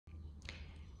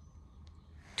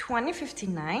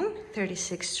2059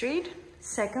 36th Street,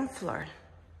 second floor.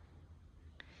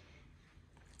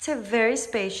 It's a very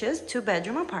spacious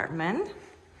 2-bedroom apartment.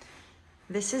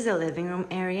 This is the living room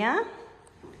area.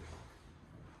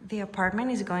 The apartment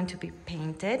is going to be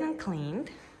painted and cleaned.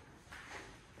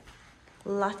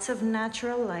 Lots of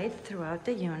natural light throughout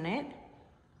the unit.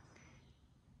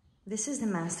 This is the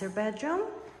master bedroom.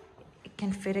 It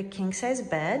can fit a king-size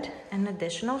bed and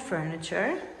additional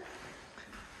furniture.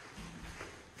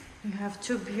 You have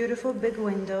 2 beautiful big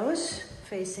windows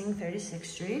facing 36th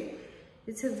Street.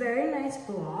 It's a very nice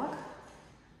block.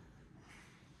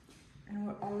 And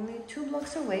we're only 2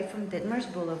 blocks away from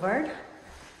Ditmars Boulevard.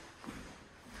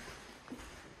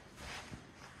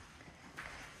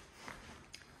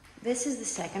 This is the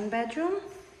second bedroom.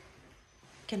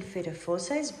 It can fit a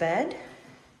full-size bed,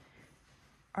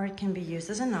 or it can be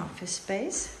used as an office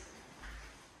space.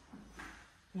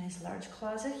 Nice large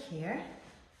closet here.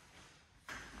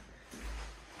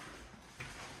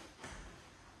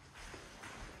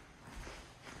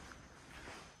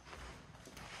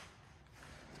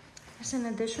 There's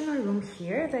an additional room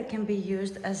here that can be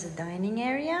used as a dining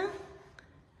area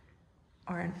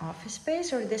or an office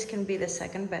space, or this can be the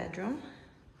second bedroom.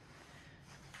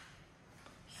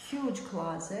 Huge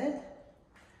closet,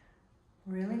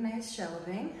 really nice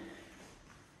shelving.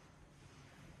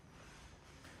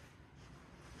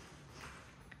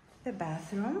 The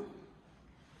bathroom,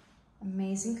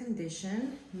 amazing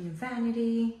condition, new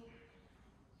vanity,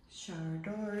 shower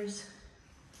doors.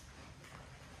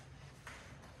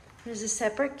 There's a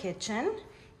separate kitchen.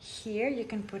 Here you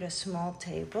can put a small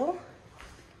table.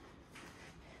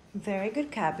 Very good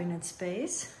cabinet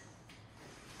space.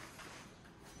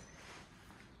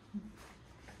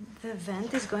 The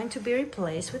vent is going to be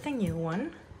replaced with a new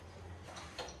one.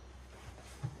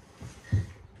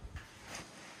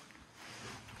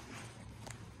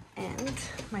 And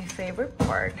my favorite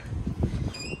part,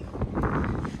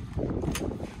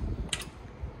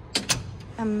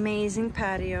 amazing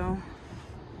patio.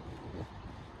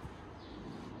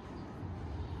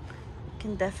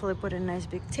 Can definitely put a nice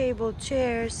big table,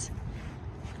 chairs,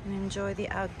 and enjoy the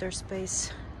outdoor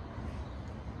space.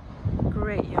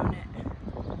 Great unit.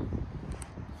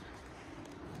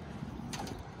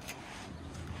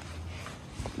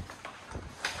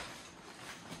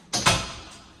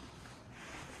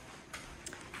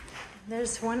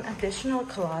 There's one additional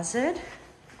closet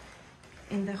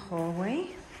in the hallway.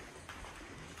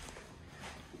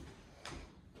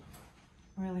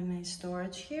 Really nice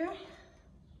storage here.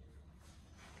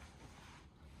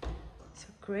 So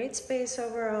great space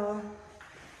overall.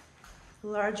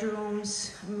 Large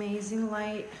rooms, amazing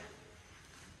light,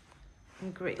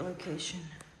 and great location.